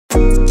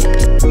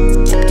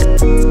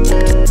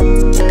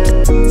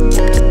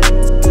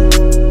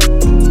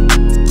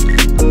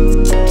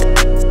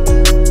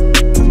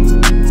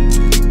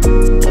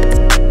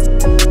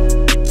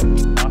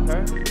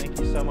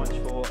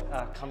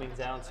Coming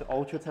down to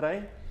Ultra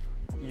today.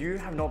 You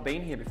have not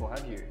been here before,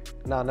 have you?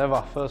 No,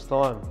 never. First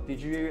time. Did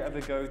you ever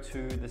go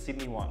to the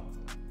Sydney one?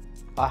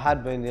 I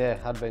had been, yeah,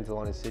 had been to the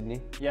one in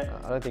Sydney. Yeah.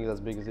 I don't think it's as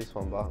big as this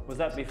one, but... Was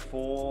that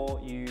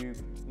before you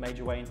made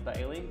your way into the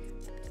A-League?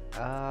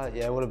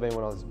 Yeah, it would have been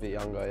when I was a bit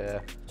younger, yeah.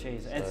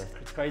 Jeez, so.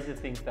 It's crazy to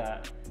think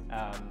that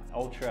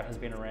Ultra has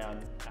been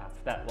around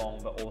for that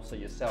long, but also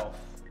yourself,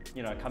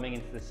 you know, coming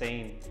into the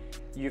scene.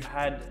 You've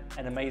had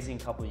an amazing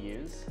couple of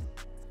years.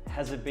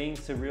 Has it been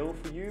surreal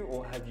for you,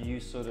 or have you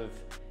sort of,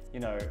 you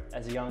know,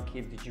 as a young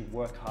kid, did you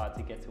work hard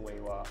to get to where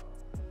you are?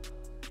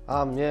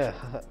 Yeah,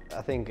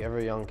 I think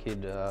every young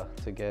kid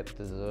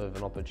deserve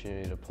an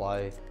opportunity to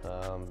play.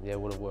 Yeah,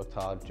 would have worked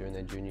hard during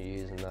their junior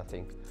years, and I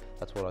think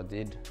that's what I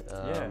did.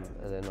 And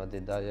then I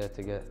did that, yeah,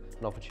 to get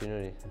an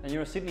opportunity. And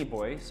you're a Sydney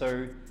boy,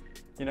 so,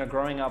 you know,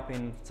 growing up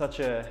in such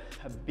a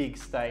big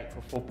state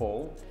for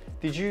football,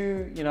 did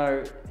you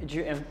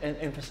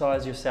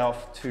emphasize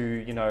yourself to,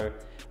 you know,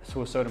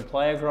 to a certain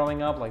player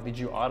growing up? Like, did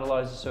you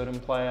idolize a certain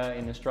player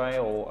in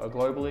Australia or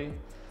globally?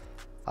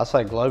 I'd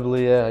say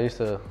globally, yeah. I used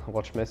to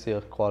watch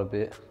Messi quite a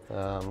bit.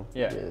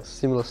 Yeah,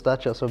 similar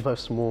stature, so both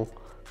small.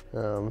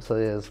 So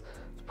yeah, it's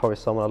probably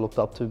someone I looked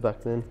up to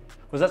back then.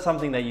 Was that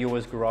something that you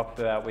always grew up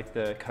about with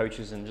the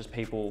coaches and just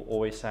people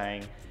always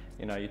saying,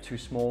 you know, you're too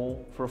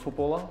small for a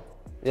footballer?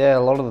 Yeah, a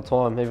lot of the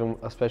time, even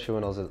especially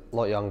when I was a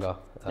lot younger,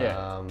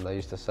 yeah. They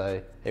used to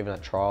say, even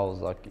at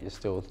trials, like, you're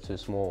still too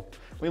small.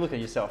 When you look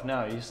at yourself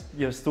now,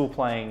 you're still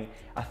playing,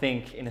 I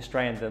think, in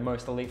Australia, the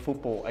most elite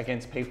football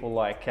against people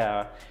like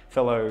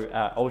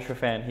fellow Ultra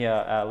fan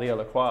here, Leo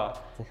Lacroix,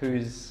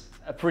 who's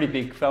a pretty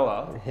big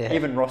fella. Yeah.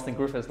 Even Roston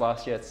Griffiths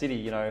last year at City,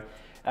 you know.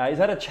 Is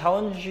that a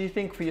challenge, you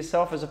think, for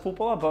yourself as a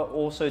footballer? But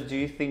also, do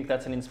you think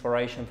that's an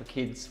inspiration for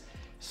kids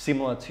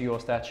similar to your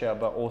stature,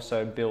 but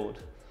also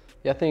build?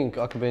 Yeah, I think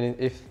I could be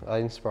an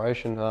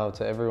inspiration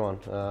to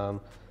everyone.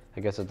 I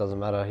guess it doesn't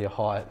matter your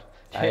height,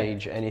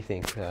 age,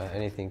 anything.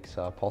 Anything's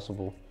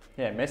possible.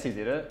 Yeah, Messi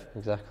did it.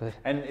 Exactly.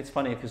 And it's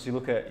funny because you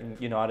look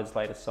at United's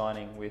latest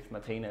signing with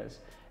Martinez,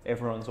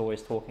 everyone's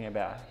always talking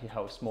about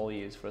how small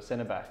he is for a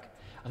centre-back.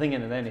 I think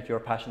in the end, if you're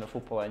a passionate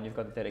footballer and you've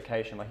got the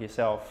dedication like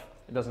yourself,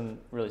 it doesn't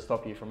really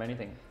stop you from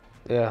anything.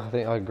 Yeah,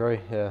 I agree.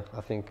 Yeah, I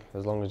think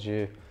as long as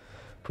you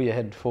put your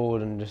head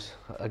forward and just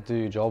do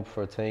your job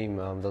for a team,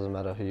 doesn't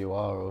matter who you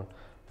are or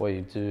what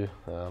you do.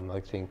 I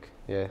think,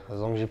 yeah, as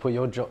long as you put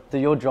do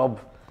your job,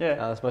 yeah,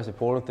 that's the most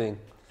important thing.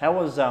 How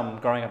was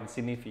growing up in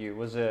Sydney for you?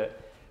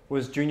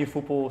 Was junior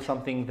football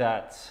something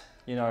that,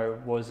 you know,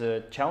 was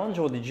a challenge,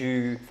 or did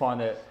you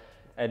find it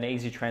an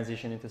easy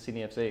transition into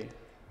Sydney FC?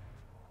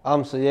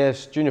 So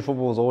yes, junior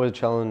football was always a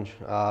challenge.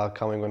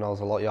 Coming when I was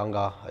a lot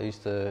younger, I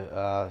used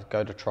to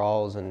go to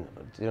trials and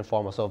didn't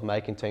find myself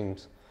making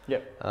teams.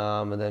 Yep.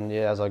 And then,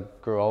 yeah, as I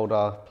grew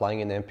older,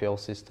 playing in the NPL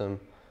system,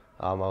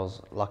 I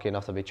was lucky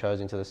enough to be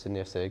chosen to the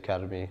Sydney FC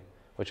Academy,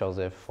 which I was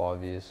there for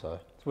 5 years. So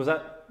was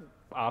that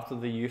after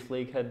the youth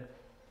league had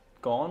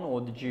gone,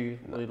 or did you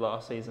lead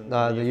last season?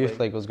 No, the youth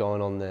league was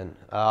going on then.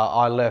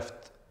 I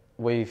left.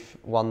 We've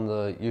won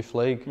the youth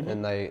league,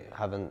 and they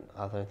haven't.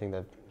 I don't think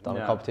they've done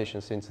a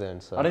competition since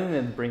then. So I don't think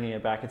they're bringing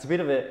it back. It's a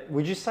bit of a.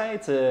 Would you say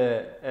it's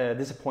a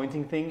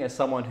disappointing thing as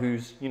someone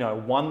who's, you know,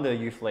 won the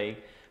youth league?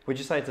 Would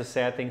you say it's a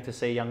sad thing to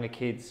see younger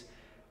kids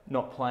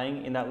not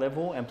playing in that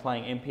level and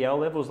playing NPL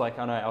levels? Like,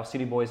 I know our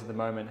City boys at the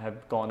moment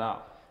have gone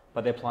up,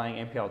 but they're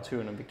playing NPL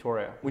 2 in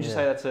Victoria. Would you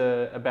say that's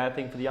a bad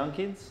thing for the young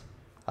kids?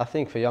 I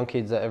think for young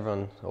kids, that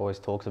everyone always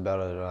talks about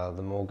it,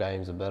 the more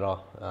games the better.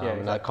 Exactly.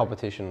 And that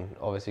competition,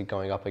 obviously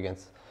going up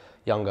against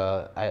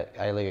younger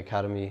A-League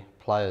Academy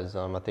players,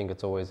 I think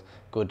it's always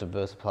good to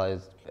verse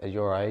players at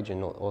your age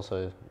and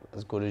also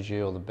as good as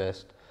you or the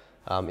best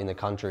in the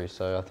country.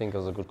 So I think it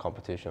was a good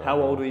competition.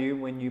 How old were you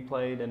when you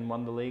played and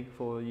won the league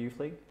for the youth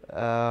league?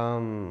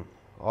 I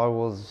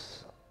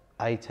was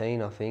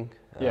 18, I think.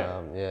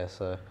 Yeah.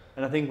 So.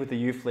 And I think with the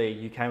youth league,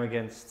 you came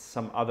against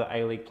some other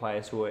A-League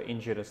players who were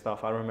injured and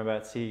stuff. I remember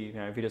at City, you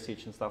know,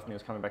 Vidosic and stuff, when he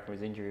was coming back from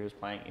his injury, he was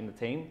playing in the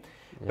team.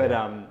 Yeah.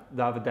 But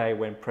the other day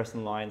when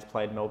Preston Lions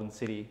played Melbourne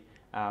City,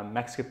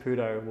 Max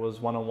Caputo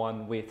was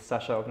one-on-one with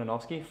Sasha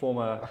Ognanovsky,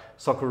 former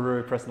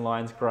Socceroo, Preston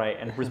Lions great,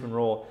 and Brisbane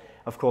Roar,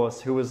 of course,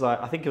 who was like,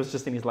 I think he was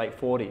just in his late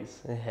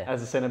 40s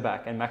as a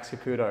centre-back, and Max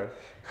Caputo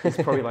is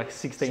probably like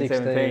 16,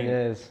 17.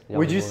 Years,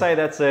 would you say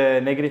that's a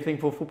negative thing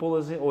for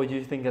footballers, or do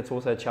you think that's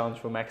also a challenge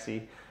for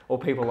Maxi, or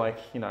people like,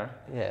 you know,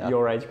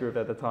 your age group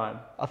at the time?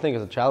 I think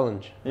it's a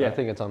challenge. Yeah. I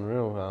think it's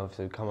unreal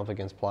to come up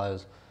against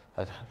players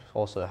that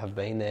also have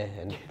been there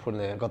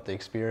and got the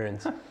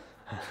experience.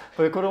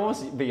 But it could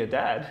almost be your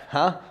dad.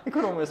 Huh? It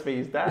could almost be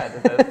his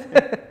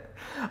dad.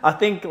 I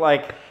think,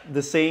 like,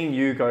 seeing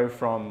you go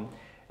from,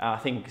 I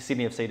think,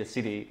 Sydney FC to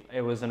City,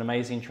 it was an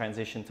amazing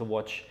transition to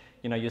watch,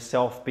 you know,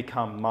 yourself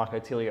become Marco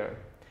Tilio.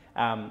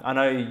 I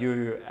know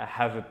you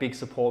have a big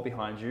support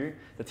behind you,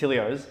 the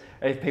Tilios.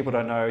 If people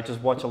don't know,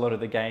 just watch a lot of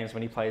the games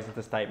when he plays at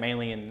the state,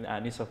 mainly in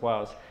New South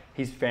Wales.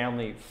 His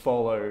family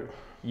follow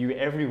you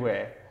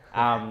everywhere.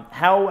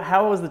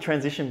 How has the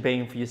transition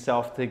been for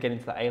yourself to get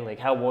into the A-League?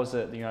 How was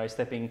it,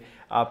 stepping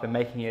up and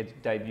making your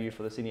debut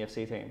for the Sydney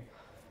FC team?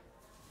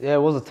 Yeah,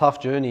 it was a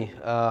tough journey.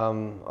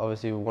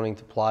 Obviously, wanting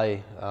to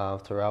play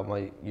throughout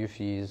my youth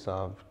years,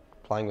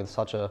 playing with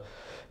such a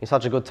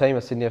good team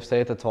at Sydney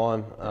FC at the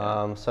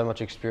time. So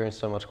much experience,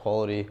 so much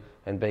quality,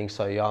 and being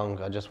so young,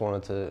 I just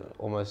wanted to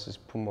almost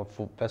just put my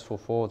best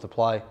foot forward to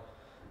play.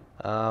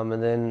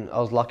 And then I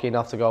was lucky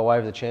enough to go away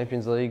with the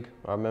Champions League,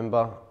 I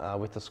remember,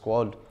 with the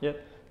squad.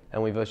 Yep.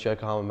 And we versed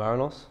Yokohama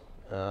Marinos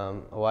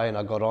away, and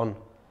I got on.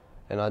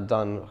 And I'd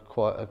done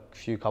quite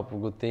a couple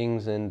of good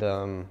things,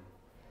 and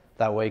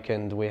that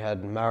weekend we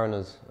had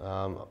Mariners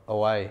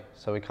away,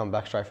 so we come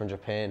back straight from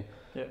Japan,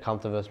 come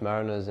to versus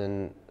Mariners,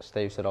 and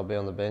Steve said I'll be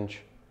on the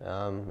bench.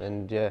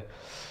 And yeah,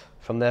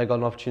 from there I got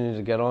an opportunity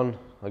to get on.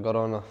 I got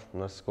on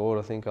and I scored,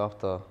 I think,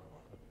 after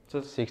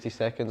 60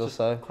 seconds or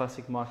so.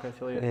 Classic Marco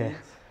Tilio things.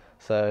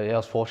 So yeah, I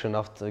was fortunate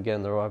enough to get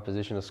in the right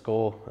position to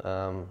score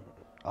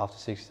after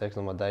 60 seconds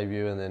on my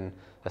debut, and then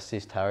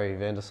assist Harry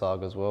van der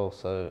Sar as well.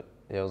 So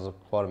yeah, it was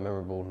quite a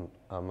memorable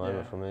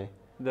moment for me.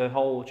 The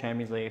whole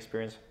Champions League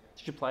experience.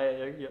 Did you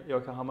play at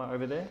Yokohama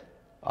over there?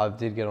 I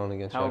did get on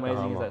against Yokohama. How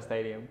amazing is that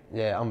stadium?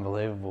 Yeah,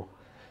 unbelievable.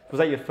 Was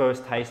that your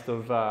first taste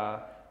of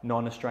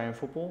non-Australian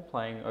football,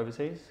 playing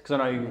overseas? Because I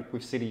know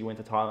with City you went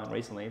to Thailand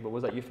recently, but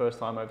was that your first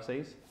time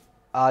overseas?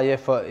 Yeah,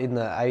 in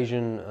the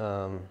Asian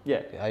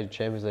Asian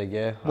Champions League,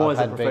 yeah. More as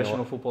a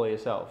professional footballer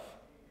yourself?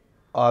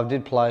 I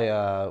did play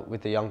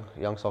with the young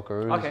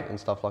Socceroos and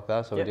stuff like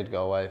that, so we did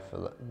go away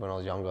when I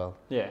was younger.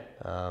 Yeah.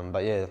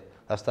 But yeah,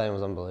 that stadium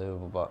was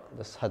unbelievable, but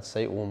this had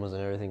seat warmers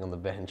and everything on the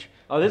bench.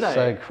 Oh, did they?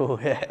 So cool,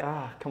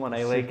 yeah. Come on,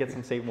 A-League, get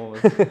some seat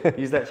warmers.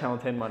 Use that Channel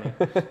 10 money.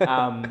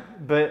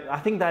 But I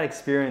think that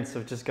experience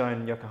of just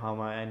going to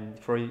Yokohama, and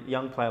for a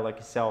young player like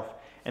yourself,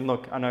 and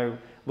look, I know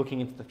looking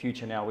into the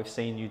future now, we've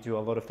seen you do a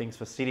lot of things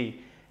for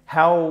City.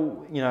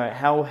 How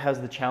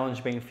has the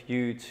challenge been for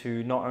you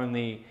to not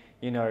only,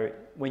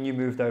 when you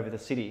moved over to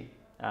City,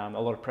 a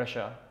lot of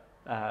pressure,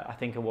 I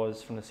think it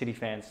was from the City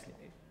fans.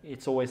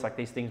 It's always like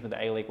these things with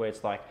the A-League where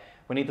it's like,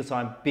 we need to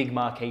sign big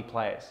marquee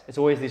players. It's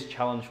always this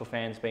challenge for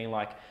fans being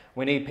like,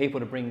 we need people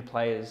to bring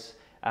players,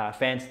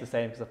 fans to the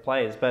stadium because of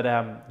players, but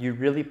you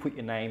really put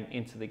your name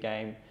into the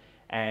game,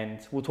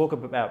 and we'll talk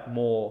about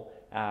more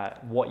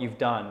what you've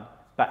done,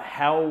 but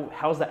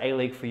how's the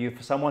A-League for you,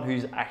 for someone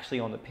who's actually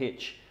on the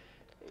pitch?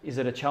 Is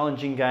it a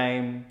challenging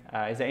game?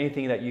 Is there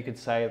anything that you could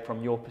say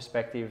from your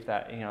perspective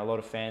that a lot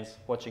of fans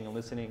watching and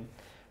listening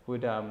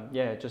would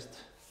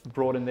just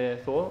broaden their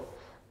thought?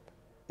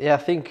 Yeah, I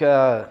think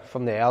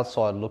from the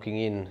outside looking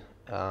in,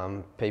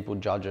 people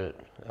judge it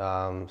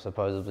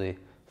supposedly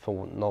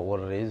for not what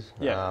it is.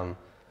 Yeah.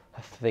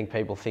 I think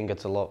people think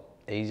it's a lot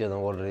easier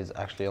than what it is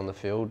actually on the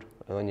field.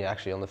 And when you're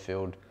actually on the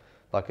field,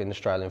 like in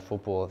Australian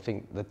football, I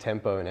think the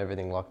tempo and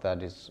everything like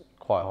that is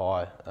quite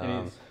high.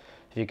 It is.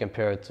 If you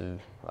compare it to,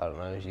 I don't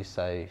know,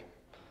 say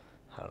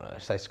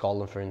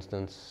Scotland, for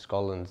instance,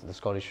 the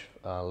Scottish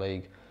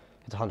League,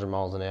 it's 100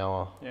 miles an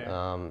hour.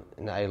 Yeah.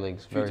 In the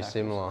A-League's very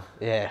similar.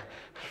 Yeah,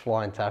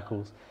 flying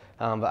tackles.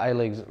 But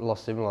A-League's a lot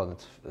similar.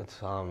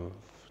 It's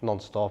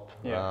non-stop.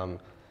 Yeah.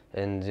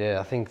 And yeah,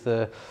 I think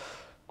the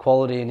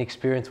quality and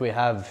experience we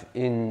have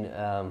in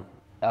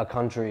our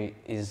country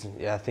is,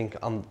 I think,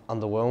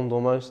 underwhelmed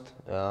almost.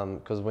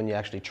 Because when you're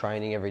actually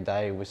training every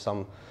day with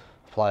some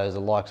players,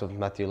 the likes of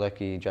Matthew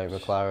Leckie, Jamie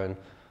McLaren,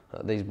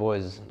 these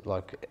boys,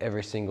 like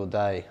every single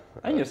day.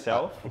 And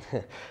yourself.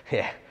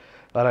 Yeah.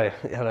 I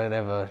don't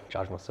ever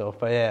judge myself,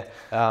 but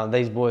yeah,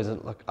 these boys are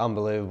like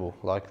unbelievable.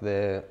 Like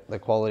the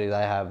quality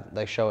they have,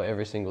 they show it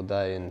every single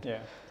day, and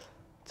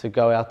to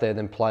go out there and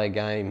then play a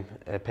game,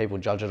 people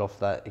judge it off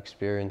that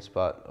experience,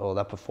 or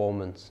that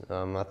performance.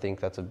 I think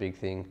that's a big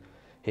thing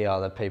here,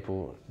 that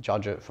people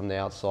judge it from the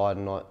outside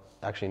and not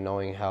actually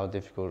knowing how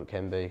difficult it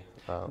can be.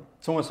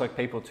 It's almost like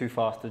people are too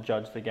fast to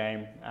judge the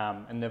game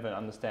and never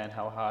understand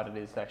how hard it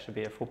is to actually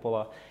be a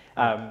footballer.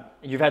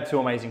 You've had two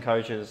amazing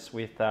coaches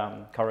with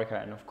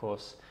Corica and, of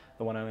course,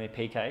 the one and only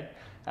PK.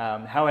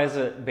 How has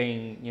it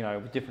been,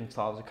 with different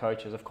styles of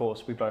coaches? Of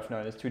course, we both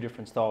know there's two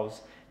different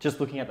styles. Just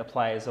looking at the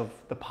players of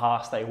the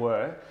past they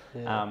were,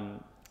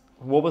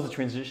 what was the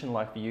transition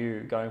like for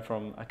you going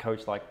from a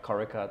coach like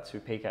Corica to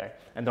PK?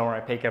 And don't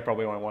worry, PK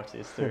probably won't watch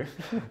this too.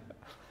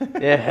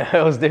 Yeah,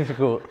 it was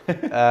difficult.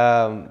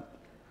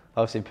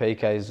 Obviously,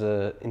 PK is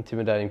an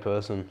intimidating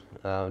person,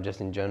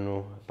 just in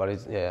general. But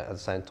at the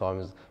same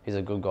time, he's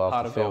a good guy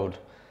off the field.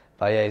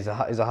 But yeah, he's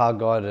a hard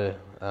guy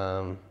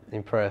to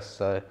impress.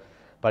 So,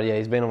 but yeah,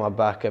 he's been on my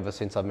back ever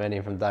since I met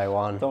him from day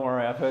one. Don't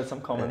worry, I've heard some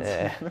comments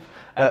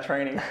at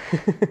training.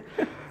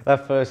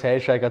 That first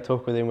handshake I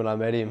took with him when I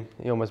met him,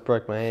 he almost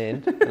broke my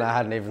hand, and I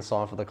hadn't even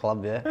signed for the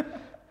club yet.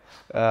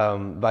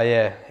 But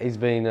yeah, he's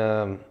been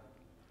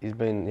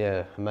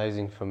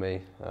amazing for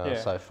me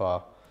so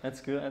far. That's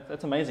good.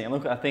 That's amazing. And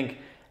look, I think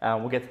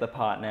we'll get to the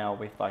part now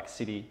with like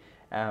City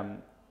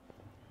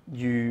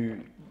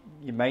you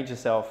made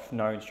yourself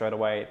known straight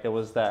away. There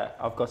was that,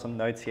 I've got some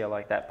notes here,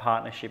 like that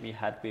partnership you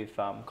had with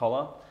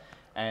Collar,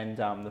 and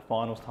the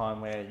finals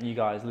time where you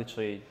guys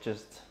literally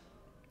just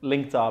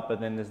linked up,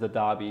 and then there's the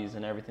derbies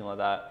and everything like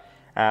that.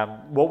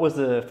 What was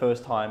the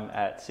first time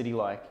at City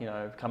like,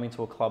 coming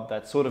to a club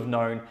that's sort of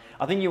known?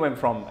 I think you went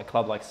from a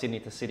club like Sydney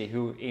to City,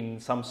 who in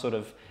some sort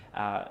of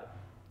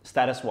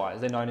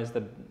status-wise, they're known as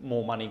the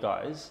more money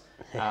guys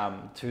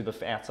to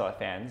the outside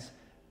fans.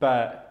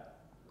 But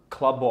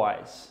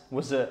club-wise,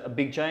 was it a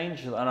big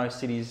change? I know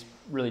City's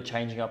really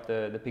changing up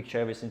the picture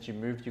ever since you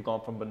moved. You've gone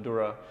from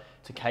Bandura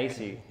to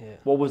Casey. Yeah.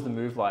 What was the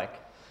move like?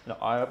 An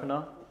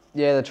eye-opener?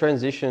 Yeah, the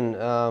transition,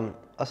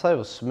 I say it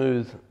was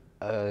smooth.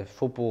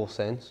 Football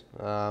sense,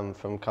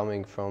 from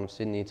coming from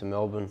Sydney to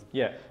Melbourne.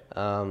 Yeah.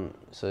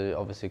 So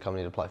obviously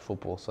coming to play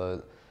football.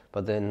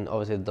 But then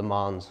obviously the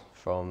demands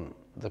from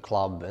the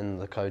club and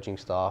the coaching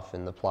staff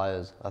and the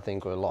players, I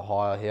think, were a lot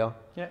higher here.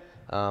 Yeah.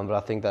 But I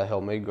think that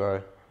helped me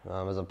grow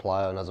as a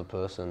player and as a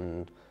person.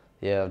 And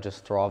yeah, I've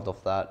just thrived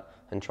off that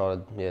and try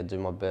to do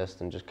my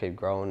best and just keep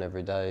growing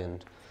every day.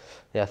 And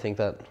yeah, I think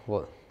that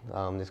what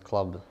this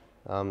club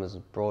has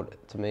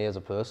brought to me as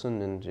a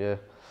person, and yeah,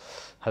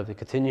 hope to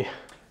continue.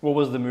 What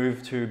was the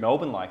move to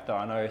Melbourne like, though?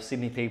 I know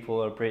Sydney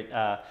people are a bit,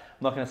 I'm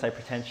not going to say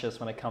pretentious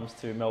when it comes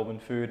to Melbourne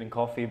food and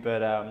coffee,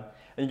 but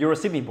you're a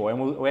Sydney boy,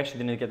 and we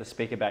actually didn't get to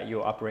speak about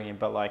your upbringing,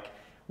 but like,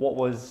 what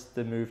was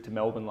the move to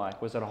Melbourne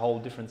like? Was it a whole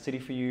different city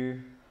for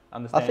you?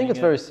 I think it's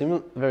very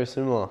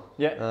similar.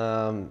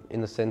 Yeah. In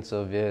the sense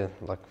of,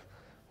 like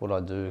what I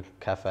do,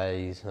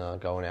 cafes,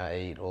 going out,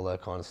 eat, all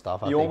that kind of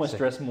stuff. You almost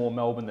dress more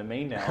Melbourne than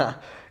me now.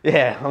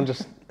 Yeah,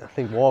 I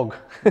think wog.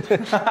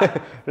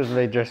 Just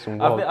me dressed in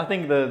wog. I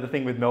think the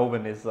thing with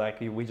Melbourne is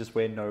like we just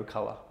wear no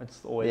colour.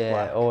 It's always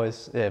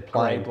black.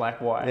 Plain. Grey,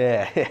 black, white.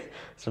 Yeah,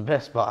 it's the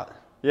best part.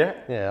 Yeah?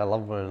 Yeah, I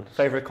love wearing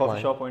Favourite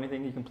coffee shop or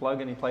anything you can plug?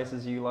 Any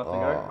places you like to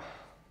go?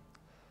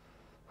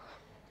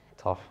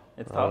 Tough.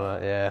 It's tough?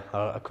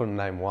 I couldn't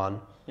name one.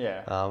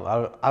 Yeah.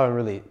 I don't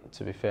really,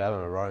 to be fair, I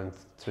haven't roamed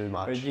too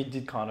much. But you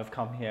did kind of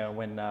come here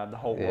when the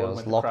whole world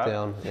went to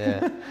lockdown.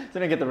 Yeah.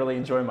 Didn't get to really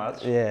enjoy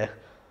much. Yeah.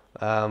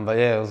 But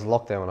yeah, it was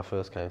lockdown when I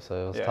first came,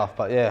 so it was tough.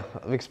 But yeah,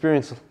 I've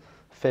experienced a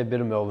fair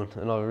bit of Melbourne,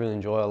 and I really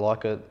enjoy it. I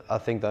like it. I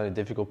think the only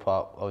difficult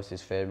part, obviously,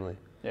 is family.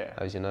 Yeah.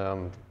 As you know,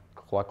 I'm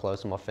quite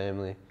close to my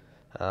family,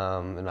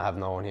 and I have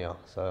no one here,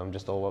 so I'm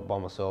just all by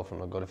myself,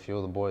 and I've got a few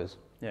of the boys.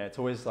 Yeah, it's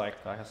always like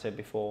I said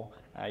before,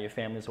 your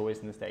family's always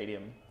in the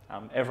stadium.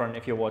 Everyone,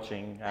 if you're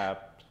watching,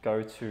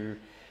 go to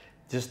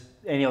just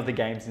any of the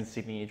games in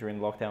Sydney during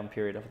the lockdown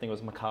period. I think it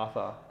was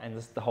MacArthur and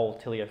just the whole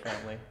Tilio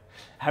family.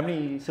 How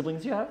many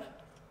siblings do you have?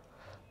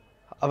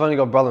 I've only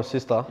got brother and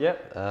sister.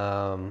 Yep.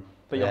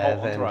 But your whole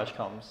entourage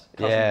comes.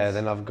 Cousins. Yeah,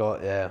 then I've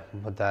got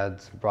my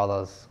dad's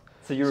brothers.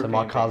 So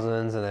my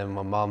cousins, and then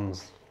my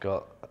mum's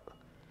got,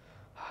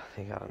 I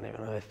think, I don't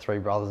even know, 3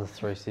 brothers and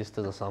 3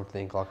 sisters or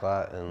something like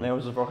that. And they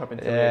always just rock up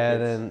into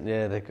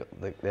their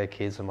kids. Their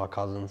kids are my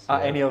cousins.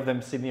 Are any of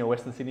them Sydney or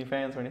Western Sydney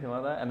fans or anything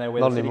like that? And they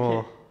wear not the Sydney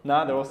anymore. kit?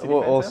 No, they're all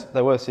Sydney fans.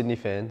 They were Sydney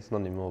fans,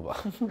 not anymore.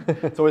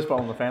 But it's always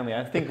fun with the family.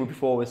 I think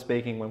before we were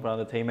speaking with one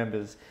of the team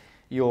members,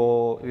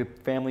 your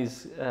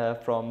family's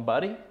from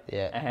Bari.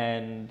 Yeah.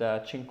 And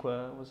Cinque,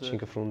 was it?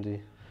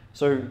 Cinquefondi.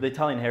 So the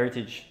Italian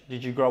heritage,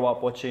 did you grow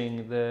up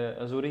watching the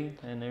Azzurri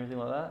and everything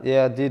like that?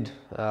 Yeah, I did.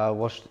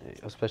 Watched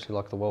especially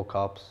like the World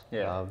Cups.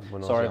 Yeah.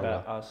 When Sorry I was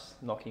about us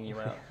knocking you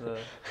out, the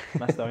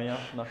Macedonia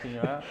knocking you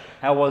out.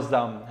 How was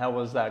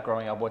that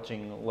growing up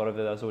watching a lot of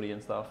the Azzurri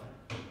and stuff?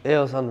 Yeah,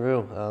 it was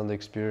unreal. The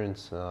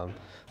experience,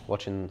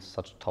 watching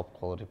such top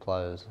quality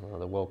players,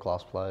 the world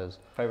class players.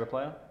 Favorite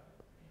player?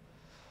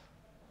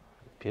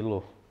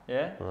 Pirlo.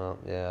 Yeah.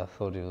 Yeah, I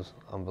thought he was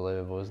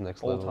unbelievable. He was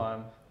next All level.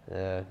 time.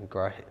 Yeah,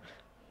 great.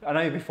 I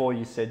know before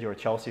you said you're a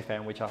Chelsea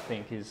fan, which I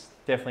think is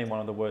definitely one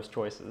of the worst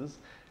choices.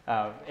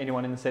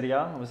 Anyone in the Serie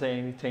A? Was there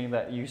any team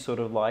that you sort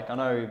of like? I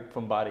know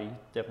from Bari,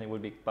 definitely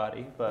would be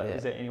Bari, but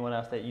is there anyone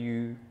else that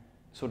you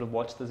sort of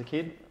watched as a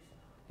kid?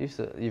 Used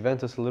to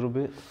Juventus a little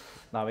bit.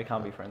 No, we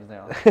can't be friends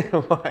now.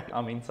 Why?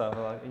 I'm Inter,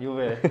 like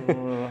Juve.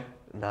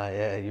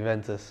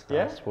 Juventus.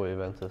 Yeah? I support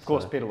Juventus. Of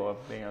course, Pirlo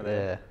being over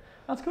there. Yeah.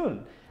 That's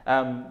good.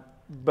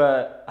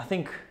 But I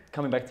think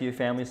coming back to your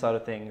family side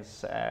of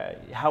things,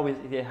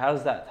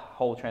 how's that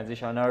whole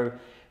transition? I know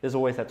there's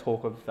always that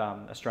talk of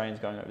Australians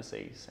going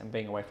overseas and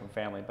being away from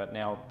family, but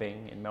now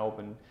being in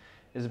Melbourne,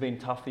 has it been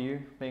tough for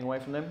you being away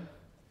from them?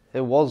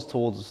 It was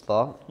towards the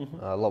start,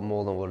 a lot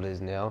more than what it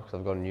is now, because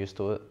I've gotten used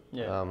to it.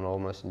 Yeah. And I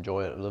almost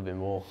enjoy it a little bit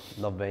more,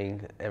 not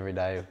being every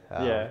day.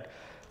 Yeah.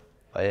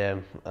 But yeah,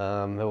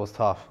 it was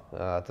tough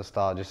at the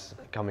start, just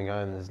coming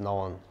home, there's no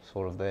one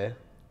sort of there,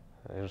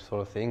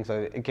 sort of thing.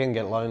 So it can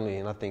get lonely,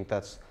 and I think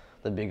that's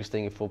the biggest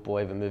thing in football,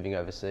 even moving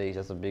overseas.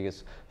 That's the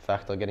biggest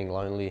factor, getting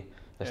lonely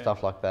and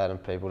stuff like that,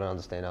 and people don't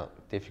understand how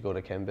difficult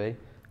it can be.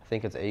 I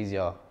think it's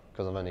easier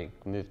because I've only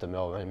moved to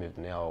Melbourne, I only moved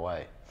an hour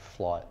away,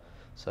 flight.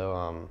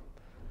 So,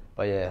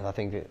 but yeah, I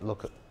think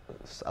look at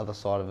the other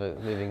side of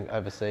it, moving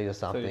overseas or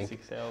something.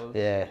 36 hours,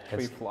 yeah,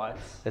 3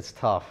 flights. It's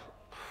tough.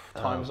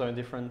 time zone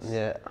difference.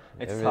 Yeah,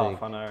 it's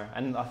tough. I know,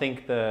 and I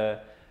think the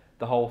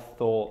whole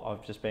thought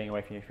of just being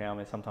away from your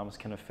family sometimes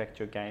can affect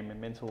your game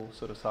and mental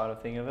sort of side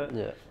of thing of it.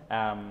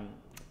 Yeah.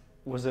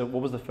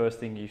 What was the first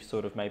thing you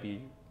sort of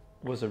maybe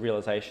was a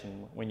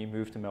realization when you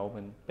moved to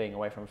Melbourne, being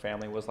away from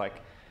family, was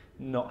like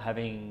not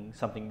having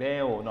something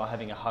there or not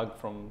having a hug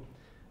from,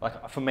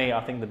 like for me,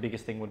 I think the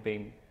biggest thing would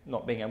be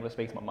not being able to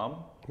speak to my mum.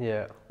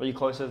 Yeah. Were you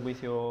closer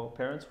with your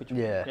parents?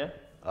 Yeah.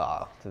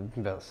 About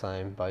the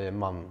same, but yeah,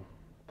 mum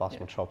busts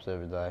my chops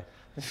every day.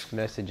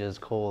 Messages,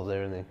 calls,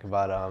 everything.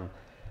 But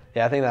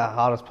yeah, I think the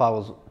hardest part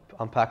was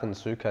unpacking the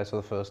suitcase for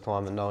the first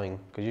time and knowing,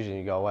 because usually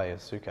you go away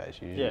with a suitcase,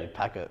 you usually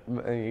pack it,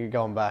 and you're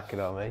going back, you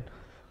know what I mean?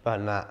 But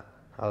nah,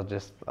 I was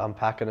just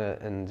unpacking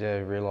it and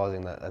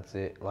realising that that's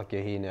it, like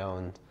you're here now,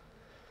 and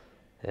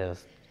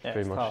it's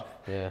pretty much tough.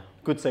 Yeah.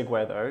 Good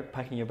segue though,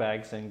 packing your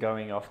bags and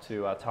going off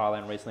to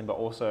Thailand recently, but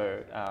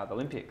also the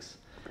Olympics.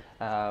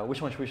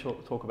 Which one should we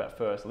talk about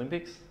first?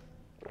 Olympics?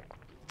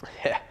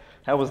 Yeah.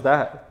 How was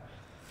that?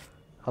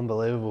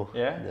 Unbelievable.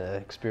 Yeah? The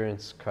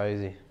experience,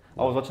 crazy.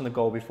 I was watching the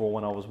goal before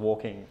when I was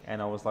walking,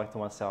 and I was like to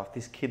myself,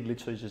 this kid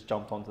literally just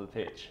jumped onto the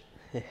pitch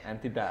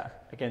and did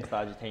that against the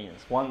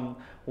Argentinians.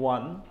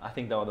 One, I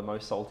think they were the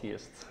most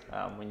saltiest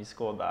when you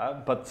scored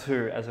that. But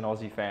two, as an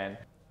Aussie fan,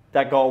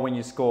 that goal when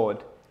you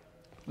scored,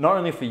 not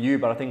only for you,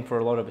 but I think for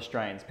a lot of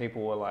Australians,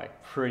 people were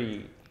like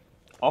pretty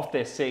off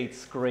their seats,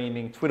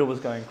 screaming. Twitter was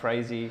going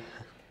crazy.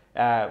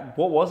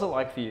 What was it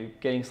like for you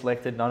getting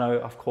selected? And I know,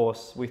 of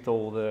course, with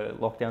all the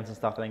lockdowns and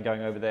stuff, and then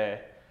going over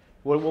there,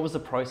 what was the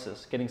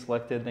process getting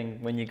selected? Then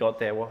when you got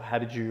there, how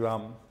did you?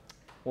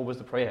 What was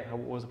the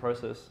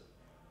process?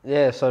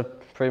 Yeah, so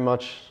pretty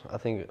much, I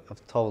think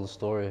I've told the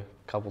story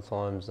a couple of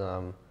times. I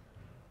was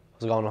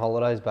going on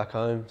holidays back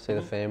home, see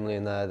the family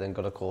and that, then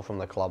got a call from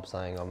the club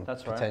saying I'm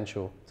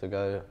potential to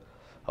go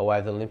away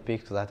to the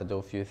Olympics because I had to do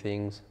a few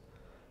things.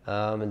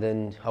 And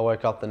then I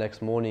woke up the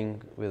next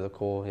morning with a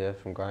call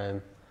from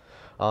Graham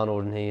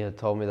Arnold, and he had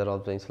told me that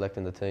I'd been selected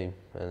in the team.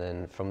 And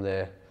then from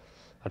there,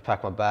 I'd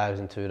packed my bags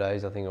in 2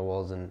 days, I think it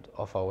was, and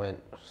off I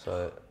went.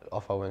 So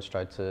off I went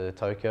straight to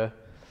Tokyo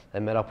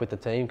and met up with the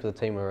team, because the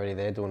team were already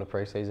there doing a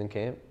pre-season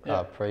camp,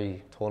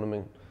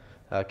 pre-tournament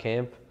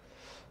camp.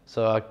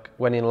 So I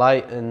went in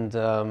late and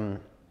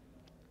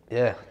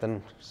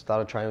then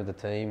started training with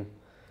the team.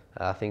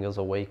 I think it was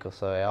a week or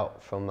so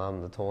out from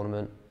the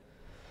tournament.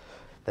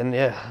 Then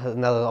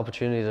another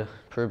opportunity to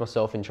prove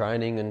myself in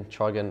training and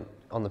try again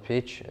on the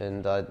pitch,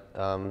 and I'd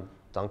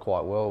done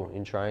quite well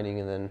in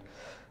training, and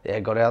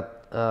then got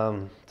out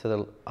to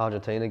the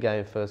Argentina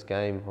game, first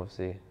game,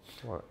 obviously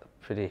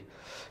pretty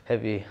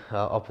heavy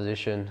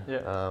opposition.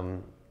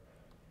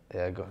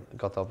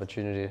 Got the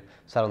opportunity,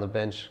 sat on the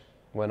bench,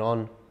 went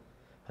on,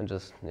 and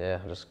just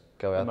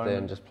go out there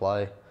and just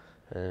play,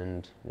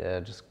 and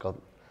just got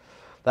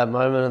that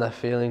moment and that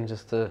feeling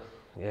just to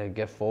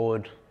get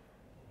forward,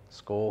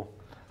 score.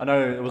 I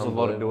know it was a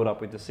lot of build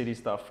up with the City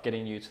stuff,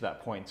 getting you to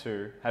that point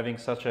too, having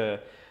such a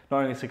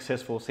not only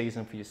successful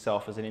season for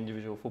yourself as an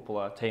individual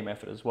footballer, team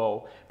effort as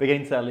well, but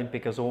getting to that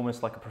Olympic is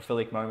almost like a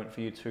prophetic moment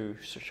for you to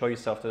show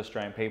yourself to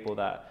Australian people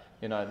that,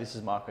 this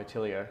is Marco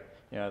Tilio,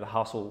 the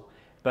hustle.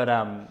 But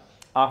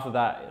after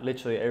that,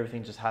 literally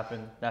everything just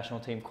happened. National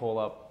team call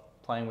up,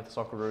 playing with the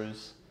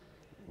Socceroos.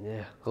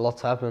 Yeah, a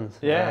lot's happened.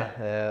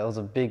 It was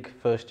a big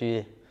first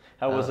year.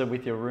 How was it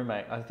with your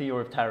roommate? I think you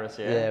were with Taras,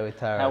 yeah? Yeah, with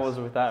Taras. How was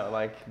it with that?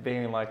 Like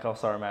being like, oh,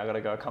 sorry, mate, I got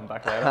to go, come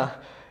back later?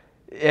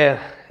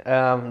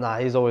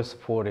 He's always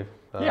supportive.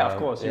 Of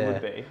course, he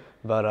would be.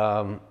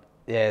 But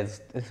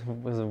it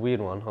was a weird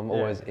one. I'm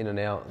always in and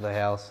out the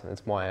house.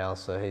 It's my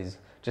house, so he's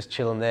just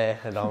chilling there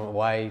and I'm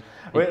away.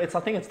 Well, I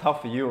think it's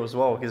tough for you as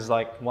well, because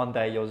like one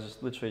day you're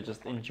just literally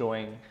just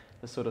enjoying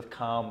the sort of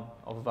calm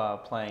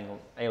of playing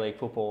A-League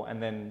football,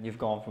 and then you've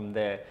gone from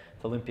there,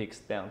 the Olympics,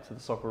 down to the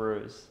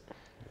Socceroos.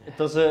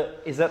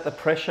 Is that the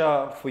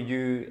pressure for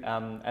you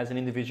as an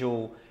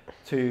individual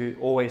to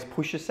always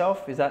push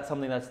yourself? Is that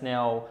something that's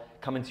now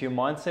come into your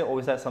mindset, or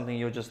is that something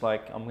you're just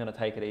like, I'm going to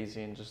take it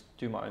easy and just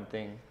do my own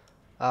thing?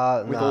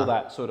 With all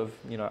that sort of,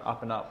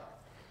 up and up.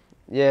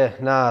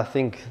 I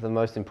think the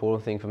most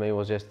important thing for me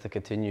was just to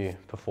continue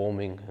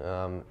performing.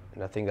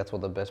 And I think that's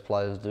what the best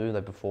players do.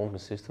 They perform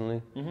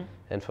consistently. Mm-hmm.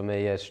 And for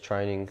me, it's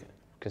training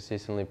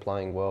consistently,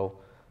 playing well,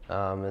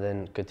 and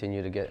then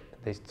continue to get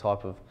these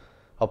type of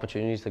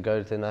opportunities to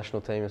go to the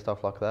national team and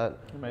stuff like that.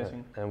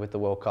 Amazing. And with the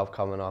World Cup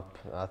coming up,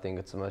 I think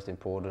it's the most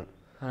important.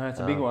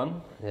 It's a big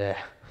one. Yeah.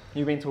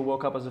 You been to a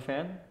World Cup as a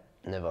fan?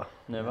 Never.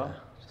 Never?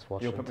 Just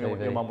watching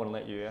TV. Your mum wouldn't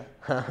let you,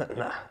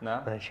 yeah?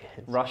 Nah? No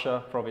chance.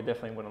 Russia probably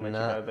definitely wouldn't let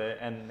you go there.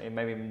 And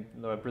maybe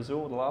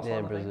Brazil, the last one, I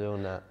think? Brazil,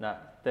 Nah,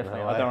 definitely.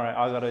 No,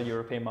 I got a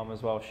European mum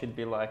as well. She'd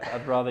be like,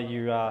 I'd rather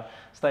you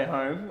stay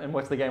home and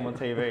watch the game on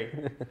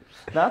TV.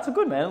 No, it's a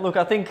good, man. Look,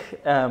 I think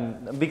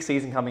a big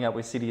season coming up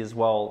with City as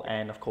well,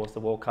 and of course the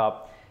World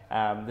Cup.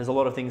 There's a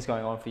lot of things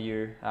going on for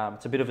you.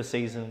 It's a bit of a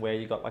season where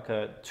you got like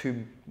a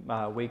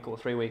 2-week or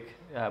 3-week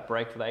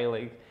break for the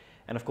A-League.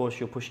 And of course,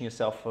 you're pushing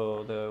yourself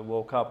for the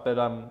World Cup. But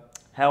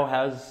how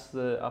has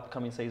the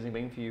upcoming season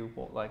been for you,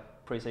 like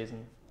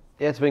pre-season?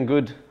 Yeah, it's been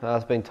good.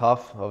 It's been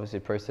tough. Obviously,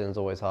 pre-season's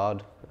always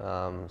hard.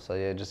 So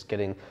yeah, just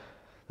getting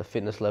the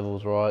fitness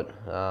levels right,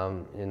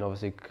 and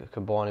obviously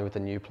combining with the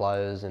new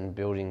players and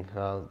building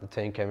the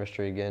team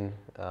chemistry again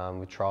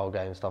with trial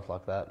games, stuff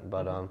like that.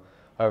 But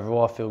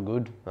overall, I feel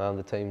good.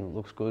 The team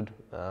looks good.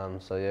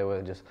 So yeah,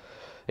 we're just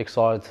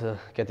excited to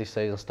get this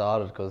season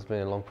started because it's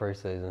been a long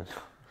pre-season.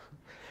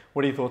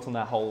 What are your thoughts on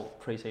that whole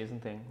pre-season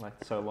thing,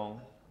 like so long?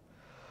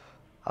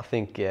 I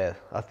think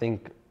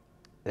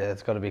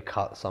it's got to be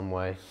cut some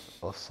way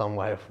or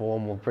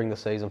form. We'll bring the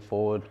season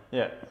forward.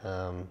 Yeah.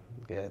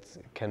 It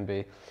can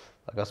be.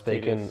 Like I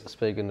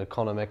speaking to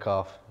Connor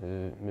Metcalf,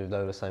 who moved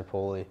over to St.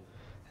 Pauli,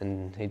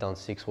 and he done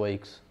 6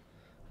 weeks,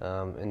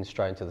 and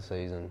straight into the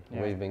season.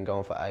 Yeah. We've been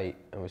going for 8,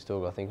 and we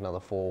still got I think another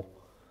 4.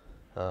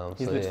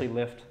 He's literally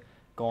left,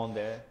 gone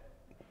there,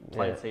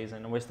 played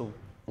season, and we're still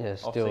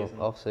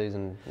off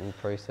season in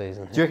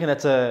pre-season. Do you reckon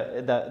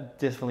that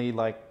definitely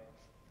like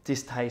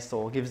distaste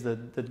or gives the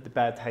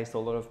bad taste to a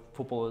lot of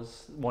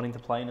footballers wanting to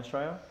play in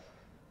Australia?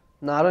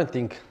 No, I don't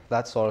think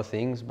that sort of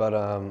things, but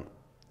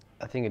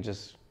I think it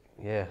just.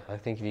 Yeah, I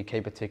think if you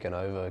keep it ticking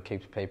over, it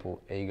keeps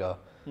people eager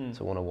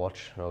to want to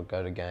watch or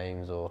go to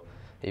games, or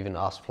even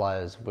us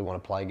players, we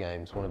want to play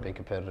games, want to be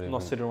competitive.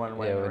 Not sit around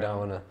waiting around. Yeah, we don't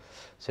want to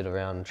sit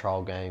around and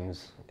trial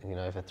games,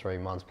 for 3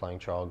 months playing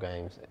trial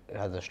games. It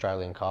has the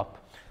Australian Cup.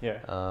 Yeah.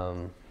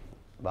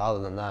 But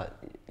other than that,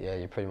 yeah,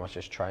 you're pretty much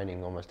just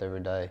training almost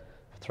every day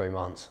for 3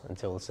 months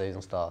until the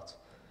season starts.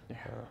 Yeah.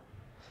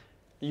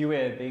 You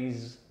wear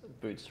these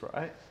boots,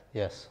 right?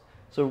 Yes.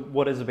 So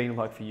what has it been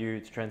like for you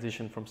to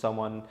transition from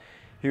someone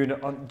who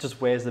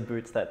just wears the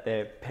boots that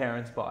their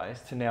parents buy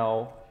to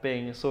now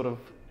being sort of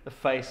a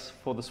face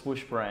for the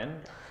swoosh brand?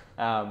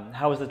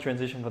 How has the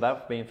transition for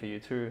that been for you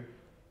too?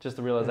 Just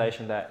the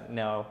realization that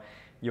now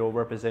you're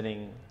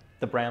representing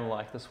the brand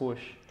like the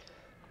swoosh.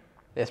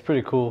 Yeah, it's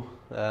pretty cool.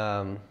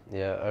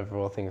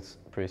 Overall I think it's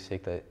pretty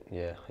sick that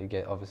you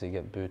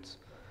get boots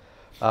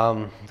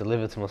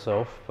delivered to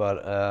myself.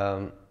 But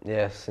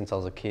since I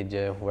was a kid,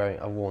 I've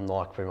worn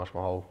Nike pretty much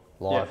my whole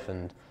life. Yeah.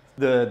 And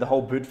the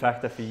whole boot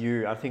factor for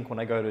you, I think when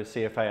I go to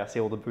CFA, I see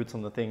all the boots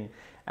on the thing.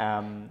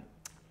 What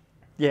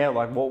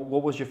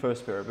was your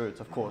first pair of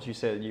boots? Of course, you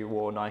said you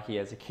wore Nike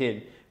as a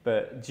kid,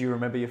 but do you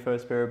remember your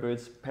first pair of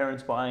boots?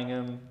 Parents buying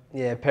them?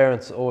 Yeah,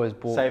 parents always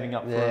bought. Saving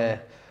up for them?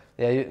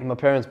 Yeah, my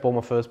parents bought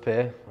my first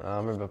pair. I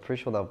remember,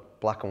 pretty sure they were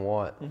black and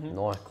white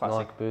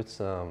Nike boots.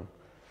 But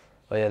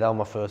yeah, that was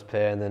my first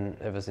pair, and then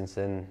ever since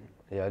then,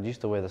 I used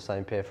to wear the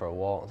same pair for a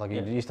while. Like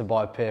you used to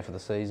buy a pair for the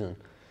season.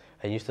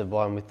 I used to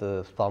buy them with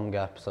the thumb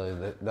gap so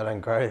that they don't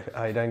grow.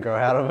 You don't grow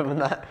out of them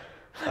and that.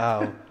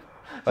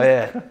 But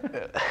yeah,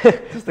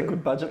 just a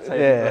good budget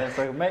saving. Yeah,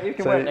 so mate, you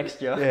can wear it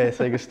next year. Yeah,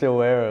 so you can still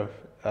wear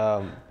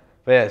them.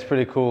 But yeah, it's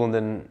pretty cool. And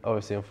then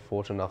obviously I'm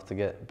fortunate enough to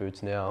get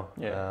boots now.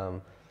 Yeah.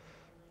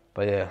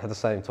 But yeah, at the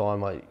same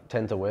time, I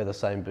tend to wear the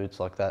same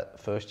boots. Like that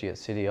first year at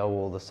City, I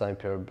wore the same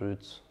pair of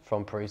boots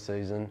from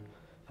pre-season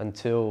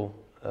until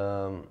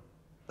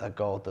that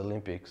goal at the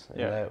Olympics.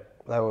 And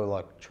they were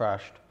like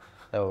trashed.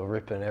 They were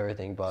ripping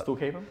everything, but still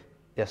keep them?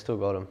 Yeah, still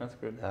got them. That's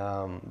good.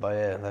 But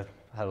yeah, they've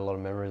had a lot of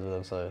memories with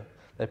them, so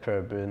they pair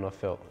of boot, and I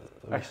felt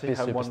I actually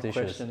have one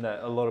question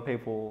that a lot of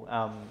people,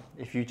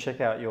 if you check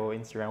out your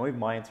Instagram, or even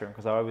my Instagram,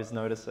 because I always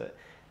notice it,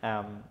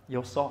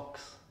 your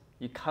socks,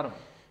 you cut them.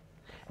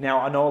 Now,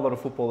 I know a lot of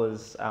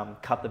footballers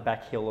cut the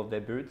back heel of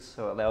their boots,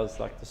 so it allows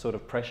like the sort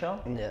of pressure.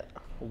 Yeah.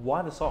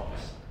 Why the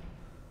socks?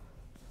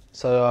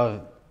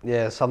 So,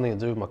 something to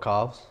do with my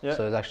calves. Yeah.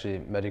 So it's actually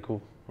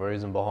medical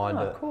reason behind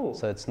it. Cool.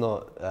 So it's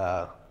not,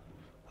 I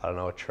don't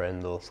know, a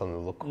trend or something to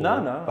look cool.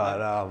 No.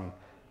 But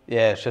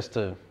it's just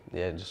to,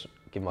 just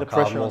give my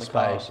calves more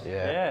space.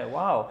 Yeah,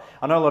 wow.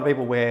 I know a lot of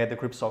people wear the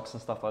grip socks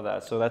and stuff like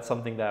that. So that's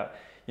something that,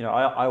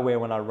 I wear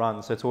when I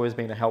run. So it's always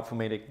been a help for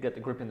me to get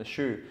the grip in the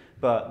shoe.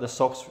 But the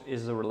socks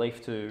is a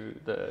relief to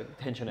the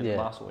tension in the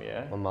muscle,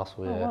 yeah? My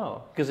muscle, yeah. Oh,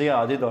 wow. Because,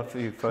 I did a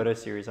few photo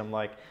series. I'm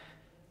like,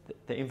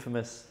 the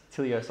infamous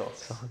Tilio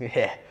socks.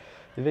 Yeah.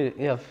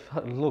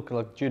 Look,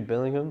 like Jude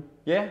Bellingham.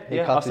 Yeah,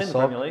 I've seen the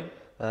Premier League.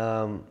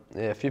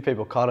 A few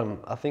people cut him.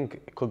 I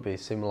think it could be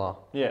similar.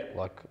 Yeah.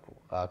 Like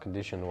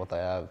condition to what they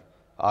have.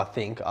 I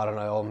think, I don't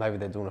know, or maybe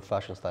they're doing a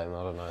fashion statement,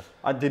 I don't know.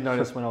 I did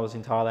notice when I was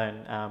in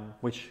Thailand,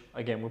 which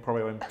again, we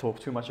probably won't talk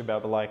too much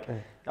about, but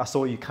I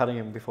saw you cutting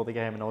him before the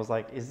game and I was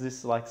like, is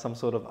this like some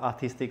sort of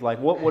artistic,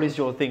 what is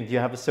your thing? Do you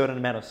have a certain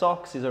amount of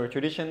socks? Is there a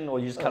tradition, or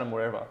you just cut them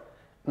wherever?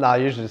 No, I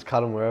usually just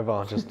cut them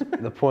wherever, just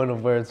the point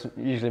of where it's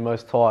usually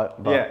most tight,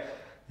 but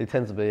it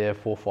tends to be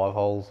 4 or 5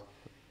 holes,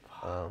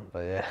 but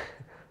yeah.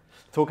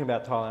 Talking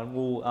about Thailand,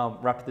 we'll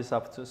wrap this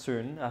up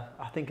soon.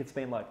 I think it's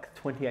been like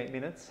 28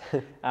 minutes.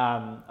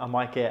 I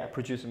might get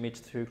producer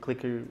Mitch to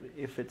click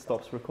if it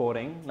stops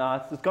recording. No,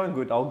 it's going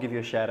good. I'll give you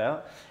a shout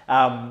out.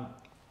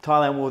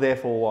 Thailand, we were there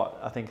for what?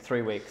 I think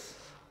 3 weeks.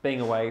 Being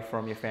away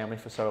from your family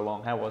for so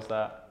long, how was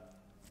that?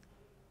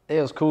 Yeah,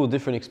 it was cool,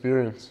 different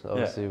experience.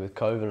 Obviously with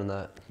COVID and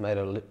that, made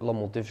it a lot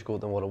more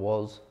difficult than what it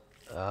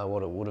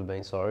would have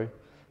been, sorry.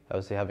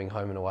 Obviously having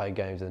home and away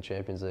games in the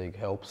Champions League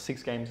helps.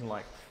 6 games in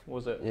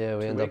was it? Yeah,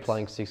 we ended up 2 weeks?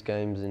 playing 6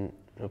 games in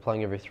we were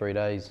playing every 3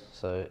 days,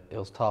 so it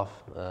was tough.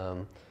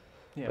 Yeah,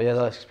 but yeah,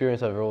 the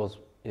experience overall was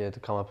to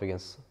come up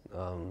against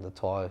the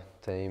Thai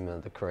team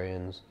and the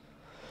Koreans.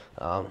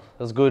 It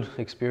was a good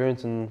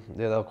experience, and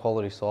yeah, they were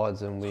quality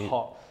sides, and we.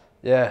 Hot.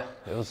 Yeah,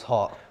 it was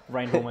hot.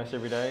 Rained almost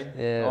every day.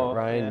 Yeah,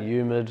 rain,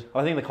 humid.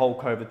 I think the whole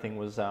COVID thing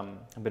was a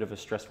bit of a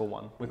stressful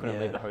one. We couldn't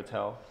leave the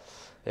hotel.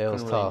 Yeah, it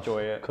was tough.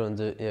 Enjoy it. Couldn't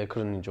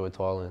enjoy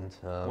Thailand.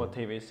 What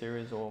TV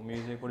series or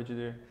music? What did you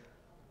do?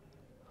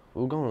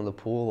 We were going to the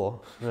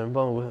pool.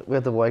 Remember, we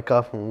had to wake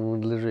up, and we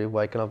were literally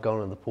waking up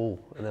going to the pool,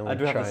 and then we I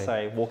do have to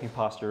say, walking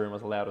past your room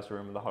was the loudest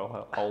room in the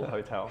whole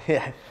hotel.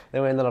 Yeah.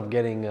 Then we ended up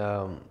getting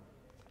a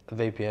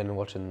VPN and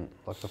watching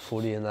like the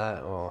footy and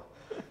that. Or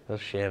it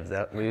was shaved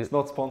out. It's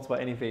not sponsored by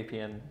any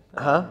VPN.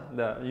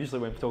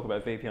 Usually when we talk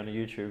about VPN on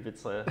YouTube,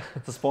 it's a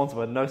sponsor,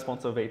 but no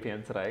sponsor of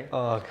VPN today.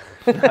 Oh,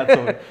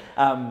 That's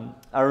all.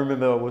 I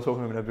remember we were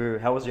talking with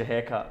Naboo. How was your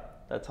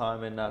haircut that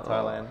time in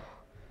Thailand?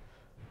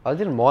 I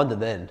didn't mind it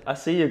then. I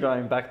see you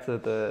going back to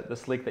the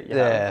slick that you had.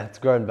 Yeah, it's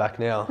grown back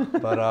now.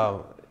 But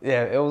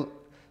yeah, it was.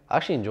 I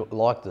actually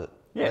liked it.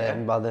 Yeah.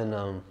 But then,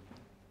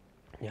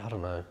 I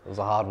don't know. It was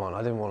a hard one. I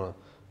didn't want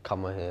to cut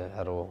my hair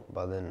at all.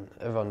 But then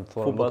everyone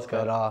thought it looked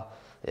better.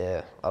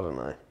 Yeah, I don't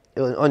know.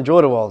 I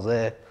enjoyed it while I was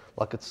there.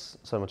 Like, it's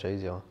so much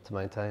easier to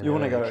maintain. You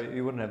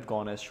wouldn't have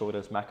gone as short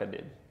as Macca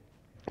did.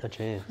 A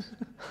chance.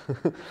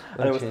 It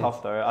was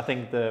tough though. I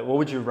think what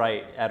would you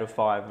rate out of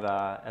 5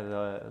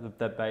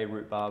 the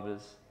Beirut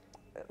Barbers?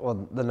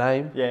 Well, the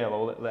name? Yeah,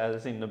 well,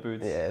 as in the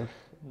boots. Yeah.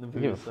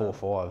 Give it 4 or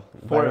 5.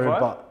 4 out of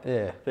 5?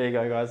 Yeah. There you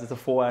go, guys. It's a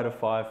 4 out of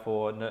 5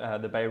 for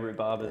the Beirut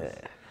Barbers.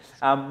 Yeah.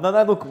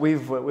 Look,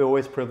 we're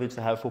always privileged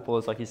to have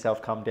footballers like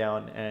yourself come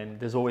down, and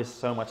there's always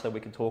so much that we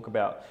can talk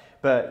about.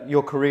 But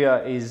your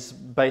career is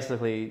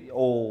basically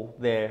all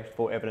there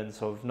for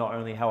evidence of not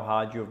only how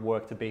hard you have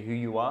worked to be who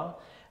you are,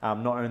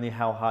 not only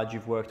how hard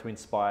you've worked to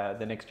inspire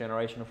the next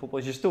generation of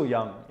footballers. You're still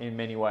young in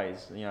many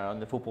ways, on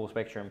the football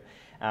spectrum.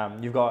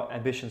 You've got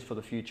ambitions for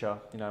the future.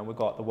 We've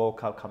got the World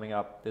Cup coming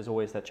up. There's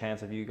always that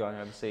chance of you going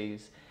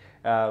overseas.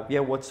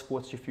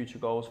 What's your future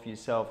goals for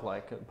yourself,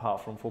 like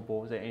apart from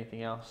football? Is there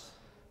anything else?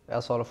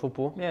 Outside of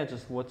football? Yeah,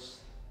 just what's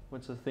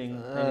the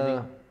thing?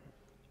 Anything?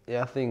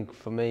 Yeah, I think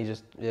for me,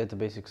 just to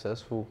be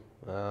successful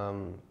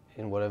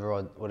in whatever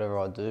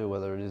I do,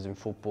 whether it is in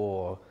football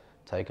or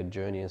take a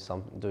journey and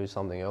do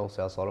something else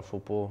outside of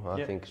football.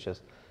 I think it's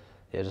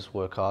just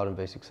work hard and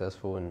be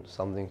successful in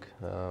something,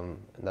 and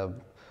that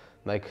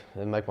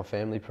make my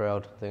family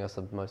proud. I think that's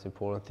the most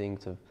important thing,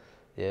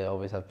 to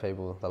always have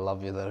people that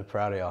love you, that are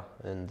proud of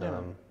you, and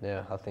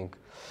I think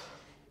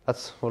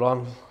that's what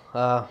I'm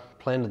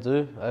plan to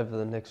do over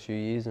the next few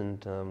years,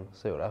 and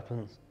see what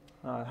happens.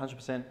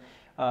 100%.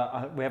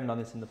 We haven't done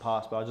this in the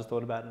past, but I just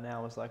thought about it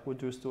now. It's like, we'll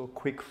just do a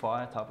quick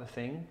fire type of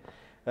thing.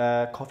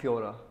 Coffee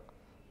order.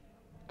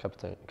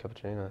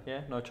 Cappuccino.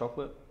 Yeah, no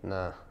chocolate?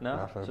 Nah, no,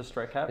 nothing. Just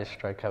straight cap? Just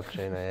straight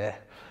cappuccino, yeah.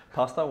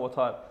 Pasta, what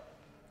type?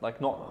 Like,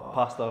 not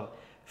pasta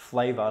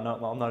flavour,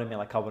 I'm not even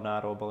like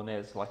carbonara or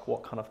bolognese, like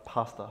what kind of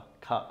pasta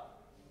cut?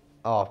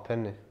 Oh,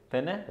 penne.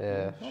 Penne?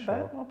 Yeah,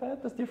 not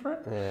bad, that's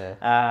different.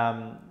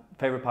 Yeah.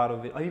 Favourite part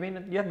of it? You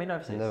haven't been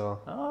overseas? Never.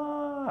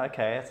 Oh,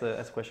 okay,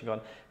 that's a question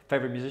gone.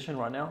 Favourite musician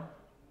right now?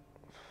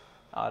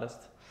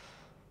 Artist?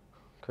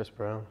 Chris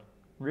Brown.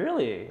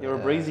 Really? You're a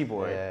breezy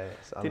boy. Yeah.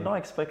 Did not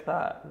expect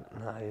that.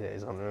 No, yeah,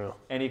 he's unreal.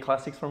 Any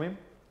classics from him?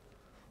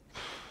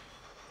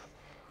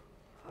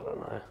 I don't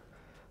know.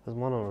 There's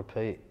one on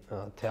repeat.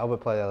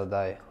 Talbot played the other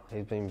day.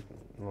 He's been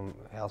my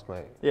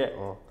housemate. Yeah.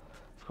 Oh,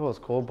 I forgot what it's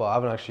called, but I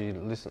haven't actually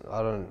listened.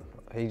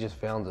 He just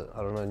found it.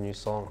 I don't know, a new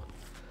song.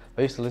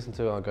 I used to listen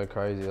to it and I'd go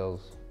crazy.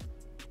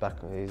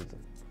 He's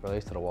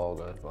released it a while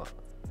ago, but.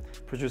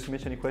 Producer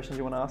Mitch, any questions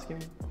you want to ask him?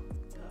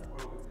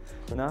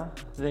 No?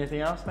 Is there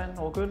anything else, man?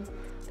 All good?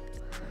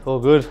 All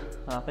good.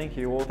 Thank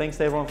you. Well, thanks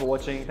to everyone for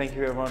watching. Thank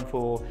you everyone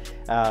for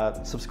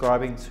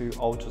subscribing to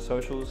Ultra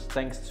Socials.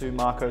 Thanks to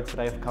Marco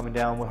today for coming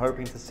down. We're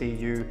hoping to see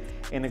you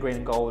in the green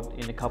and gold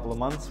in a couple of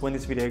months. When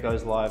this video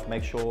goes live,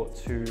 make sure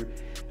to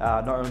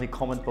not only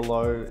comment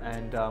below,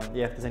 and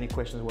if there's any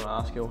questions we want to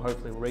ask you,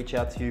 hopefully we'll reach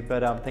out to you.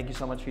 But thank you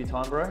so much for your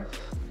time, bro.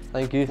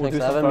 Thank you. We'll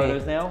Thanks for having me. do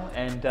some photos now,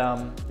 and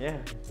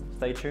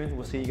stay tuned.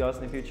 We'll see you guys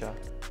in the future.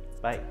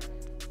 Bye.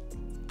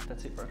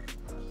 That's it, bro.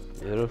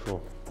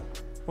 Beautiful.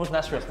 Wasn't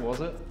that stressful,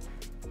 was it?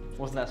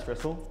 Wasn't that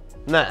stressful?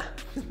 Nah.